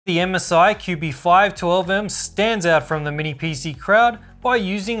The MSI Cubi 512M stands out from the mini PC crowd by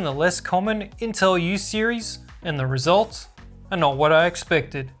using the less common Intel U series, and the results are not what I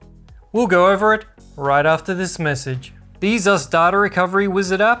expected. We'll go over it right after this message. The EaseUS Data Recovery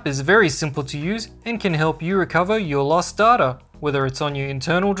Wizard app is very simple to use and can help you recover your lost data, whether it's on your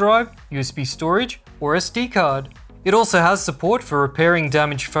internal drive, USB storage, or SD card. It also has support for repairing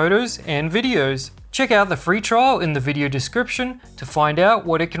damaged photos and videos. Check out the free trial in the video description to find out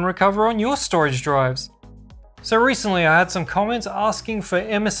what it can recover on your storage drives. So recently I had some comments asking for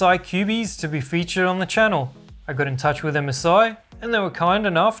MSI Cubis to be featured on the channel. I got in touch with MSI and they were kind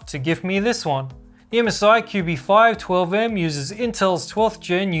enough to gift me this one. The MSI Cubi 512M uses Intel's 12th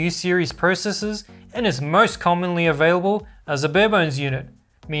gen U series processors and is most commonly available as a barebones unit,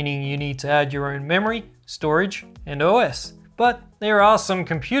 meaning you need to add your own memory, storage, and OS. But there are some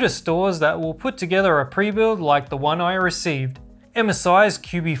computer stores that will put together a pre-build like the one I received. MSI's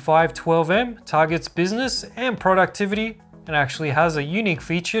Cubi 512M targets business and productivity and actually has a unique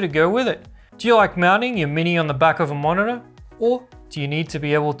feature to go with it. Do you like mounting your mini on the back of a monitor? Or do you need to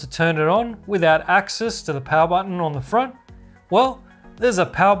be able to turn it on without access to the power button on the front? Well, there's a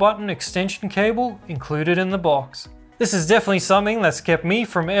power button extension cable included in the box. This is definitely something that's kept me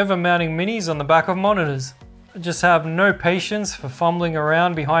from ever mounting minis on the back of monitors. I just have no patience for fumbling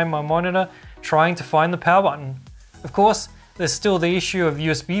around behind my monitor trying to find the power button. Of course, there's still the issue of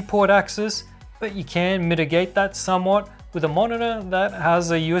USB port access, but you can mitigate that somewhat with a monitor that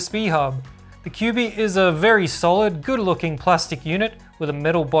has a USB hub. The Cubi is a very solid, good looking plastic unit with a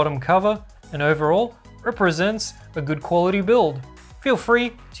metal bottom cover and overall represents a good quality build. Feel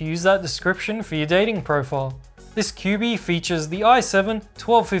free to use that description for your dating profile. This Cubi features the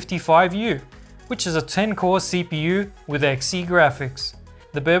i7-1255U, which is a 10-core CPU with XE graphics.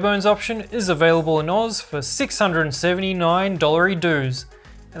 The barebones option is available in Oz for $679 dues,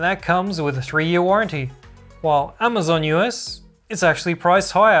 and that comes with a 3-year warranty. While Amazon US, it's actually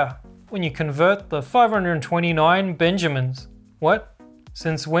priced higher when you convert the 529 Benjamins. What?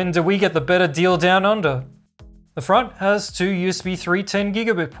 Since when do we get the better deal down under? The front has two USB 3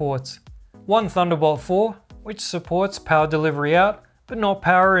 10GB ports, one Thunderbolt 4, which supports power delivery out, but not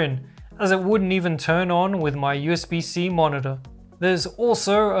power in, as it wouldn't even turn on with my USB-C monitor. There's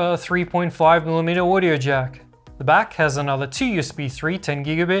also a 3.5mm audio jack. The back has another two USB 3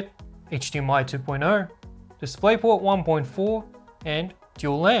 10GB, HDMI 2.0, DisplayPort 1.4, and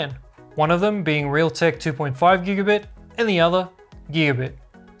dual LAN. One of them being Realtek 2.5GB and the other Gigabit.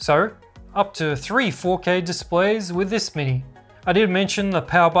 So, up to 3 4K displays with this mini. I did mention the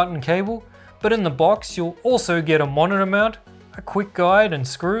power button cable, but in the box you'll also get a monitor mount, a quick guide and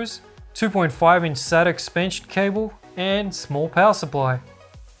screws, 2.5-inch SATA expansion cable, and small power supply.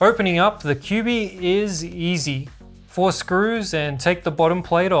 Opening up the Cubi is easy. 4 screws and take the bottom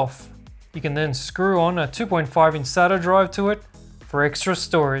plate off. You can then screw on a 2.5-inch SATA drive to it for extra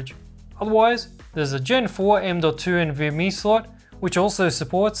storage. Otherwise, there's a Gen 4 M.2 NVMe slot, which also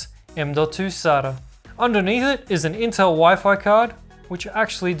supports M.2 SATA. Underneath it is an Intel Wi-Fi card, which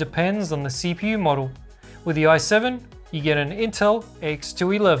actually depends on the CPU model. With the i7, you get an Intel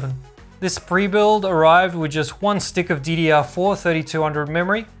X211. This pre-build arrived with just one stick of DDR4 3200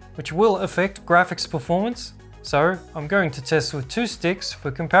 memory, which will affect graphics performance, so I'm going to test with 2 sticks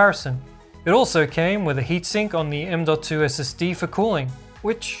for comparison. It also came with a heatsink on the M.2 SSD for cooling,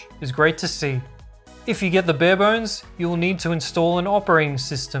 which is great to see. If you get the barebones, you'll need to install an operating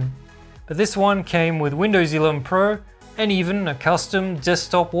system, but this one came with Windows 11 Pro and even a custom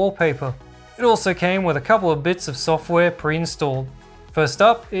desktop wallpaper. It also came with a couple of bits of software pre-installed. First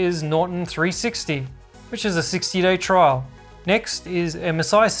up is Norton 360, which is a 60-day trial. Next is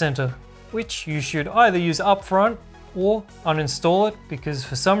MSI Center, which you should either use upfront or uninstall it because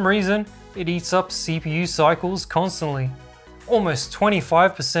for some reason it eats up CPU cycles constantly. Almost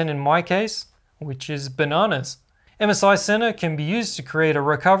 25% in my case, which is bananas. MSI Center can be used to create a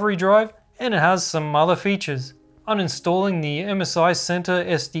recovery drive and it has some other features. Uninstalling the MSI Center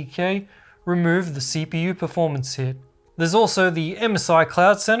SDK removed the CPU performance hit. There's also the MSI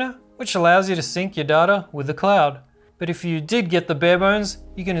Cloud Center, which allows you to sync your data with the cloud. But if you did get the barebones,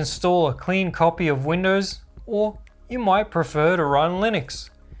 you can install a clean copy of Windows, or you might prefer to run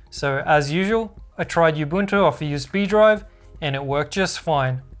Linux. So as usual, I tried Ubuntu off a USB drive and it worked just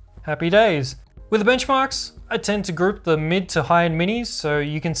fine. Happy days. With the benchmarks, I tend to group the mid to high-end minis so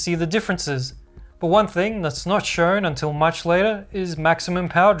you can see the differences. But one thing that's not shown until much later is maximum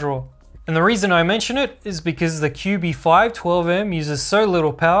power draw. And the reason I mention it is because the Cubi 512M uses so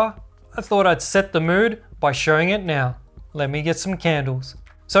little power, I thought I'd set the mood by showing it now. Let me get some candles.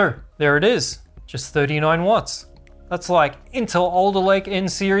 So there it is, just 39 watts. That's like Intel Alder Lake N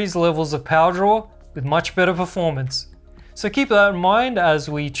series levels of power draw with much better performance. So keep that in mind as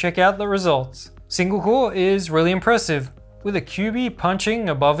we check out the results. Single core is really impressive, with a Cubi punching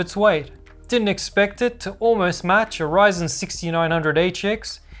above its weight. Didn't expect it to almost match a Ryzen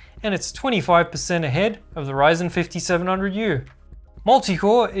 6900HX, and it's 25% ahead of the Ryzen 5700U.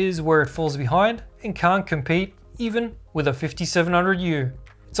 Multi-core is where it falls behind and can't compete even with a 5700U.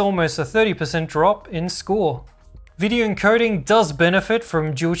 It's almost a 30% drop in score. Video encoding does benefit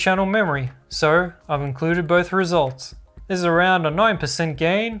from dual channel memory, so I've included both results. There's around a 9%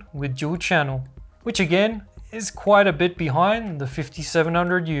 gain with dual channel, which again is quite a bit behind the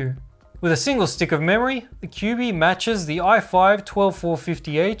 5700U. With a single stick of memory, the Cubi matches the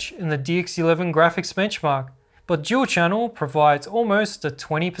i5-12450H in the DX11 graphics benchmark, but dual channel provides almost a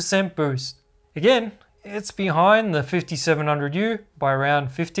 20% boost. Again, it's behind the 5700U by around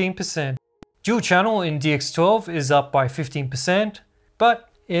 15%. Dual channel in DX12 is up by 15%, but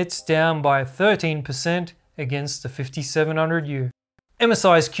it's down by 13% against the 5700U.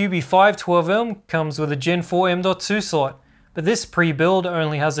 MSI's Cubi 512M comes with a Gen 4 M.2 slot, but this pre-build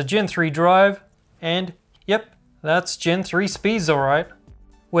only has a Gen 3 drive, and yep, that's Gen 3 speeds alright.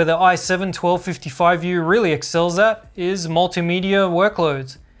 Where the i7-1255U really excels at is multimedia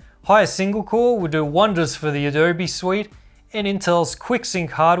workloads. Higher single core will do wonders for the Adobe suite, and Intel's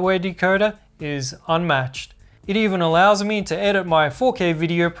QuickSync hardware decoder is unmatched. It even allows me to edit my 4K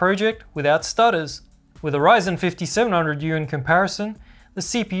video project without stutters. With a Ryzen 5700U in comparison, the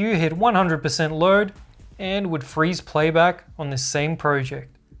CPU hit 100% load and would freeze playback on this same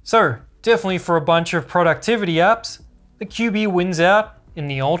project. So definitely for a bunch of productivity apps, the Cubi wins out in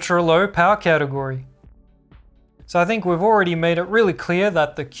the ultra low power category. So I think we've already made it really clear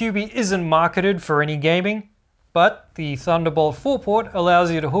that the Cubi isn't marketed for any gaming, but the Thunderbolt 4 port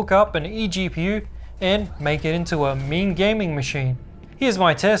allows you to hook up an eGPU and make it into a mean gaming machine. Here's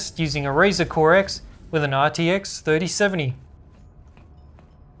my test using a Razer Core X with an RTX 3070.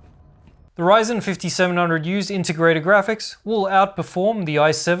 The Ryzen 5700U's integrated graphics will outperform the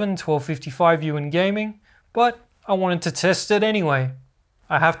i7-1255U in gaming, but I wanted to test it anyway.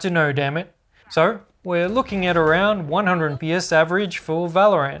 I have to know, damn it. So we're looking at around 100 FPS average for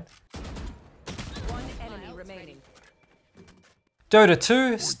Valorant. One enemy remaining. Dota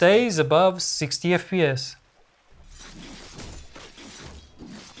 2 stays above 60 FPS.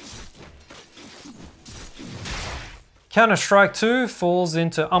 Counter-Strike 2 falls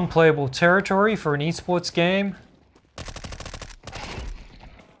into unplayable territory for an esports game.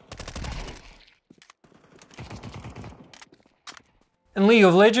 And League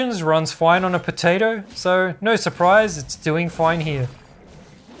of Legends runs fine on a potato, so no surprise it's doing fine here.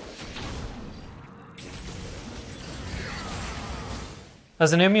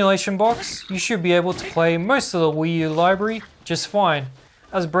 As an emulation box, you should be able to play most of the Wii U library just fine,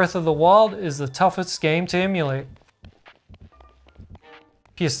 as Breath of the Wild is the toughest game to emulate.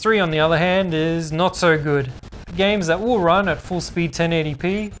 PS3 on the other hand is not so good. Games that will run at full speed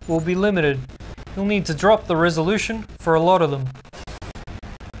 1080p will be limited. You'll need to drop the resolution for a lot of them.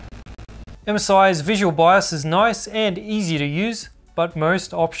 MSI's visual BIOS is nice and easy to use, but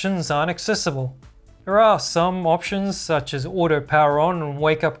most options aren't accessible. There are some options such as auto power on and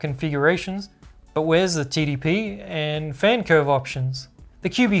wake up configurations, but where's the TDP and fan curve options? The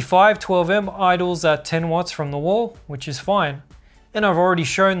Cubi 512M idles at 10 watts from the wall, which is fine. And I've already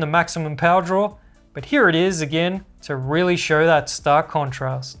shown the maximum power draw, but here it is again to really show that stark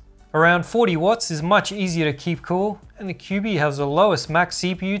contrast. Around 40 watts is much easier to keep cool, and the Cubi has the lowest max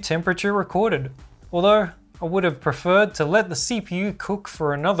CPU temperature recorded. Although I would have preferred to let the CPU cook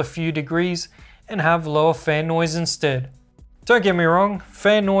for another few degrees and have lower fan noise instead. Don't get me wrong,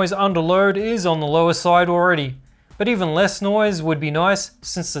 fan noise under load is on the lower side already, but even less noise would be nice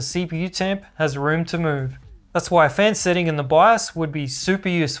since the CPU temp has room to move. That's why a fan setting in the BIOS would be super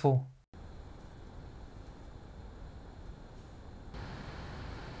useful.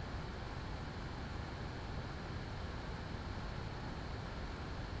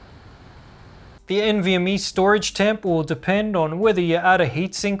 The NVMe storage temp will depend on whether you add a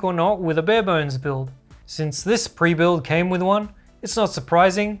heatsink or not with a bare bones build. Since this pre-build came with one, it's not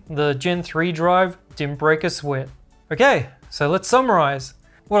surprising the Gen 3 drive didn't break a sweat. Okay, so let's summarize.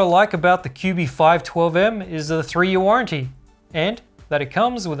 What I like about the Cubi 512M is the 3-year warranty, and that it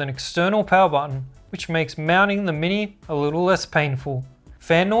comes with an external power button, which makes mounting the Mini a little less painful.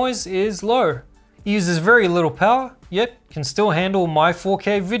 Fan noise is low. It uses very little power, yet can still handle my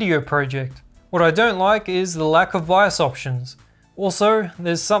 4K video project. What I don't like is the lack of BIOS options. Also,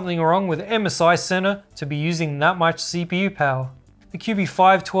 there's something wrong with MSI Center to be using that much CPU power. The Cubi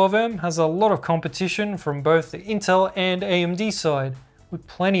 512M has a lot of competition from both the Intel and AMD side, with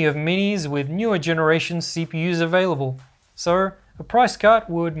plenty of minis with newer generation CPUs available, so a price cut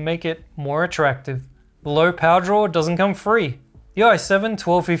would make it more attractive. The low power draw doesn't come free. The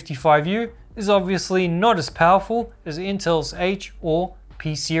i7-1255U is obviously not as powerful as Intel's H or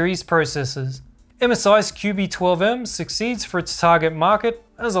P series processors. MSI's Cubi 12M succeeds for its target market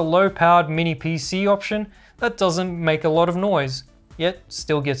as a low-powered mini PC option that doesn't make a lot of noise, yet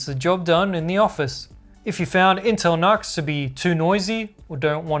still gets the job done in the office. If you found Intel NUCs to be too noisy or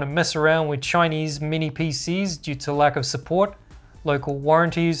don't want to mess around with Chinese mini PCs due to lack of support, local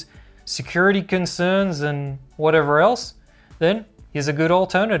warranties, security concerns, and whatever else, then here's a good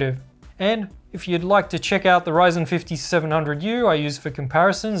alternative. And if you'd like to check out the Ryzen 5700U I used for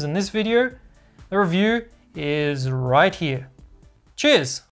comparisons in this video, the review is right here. Cheers!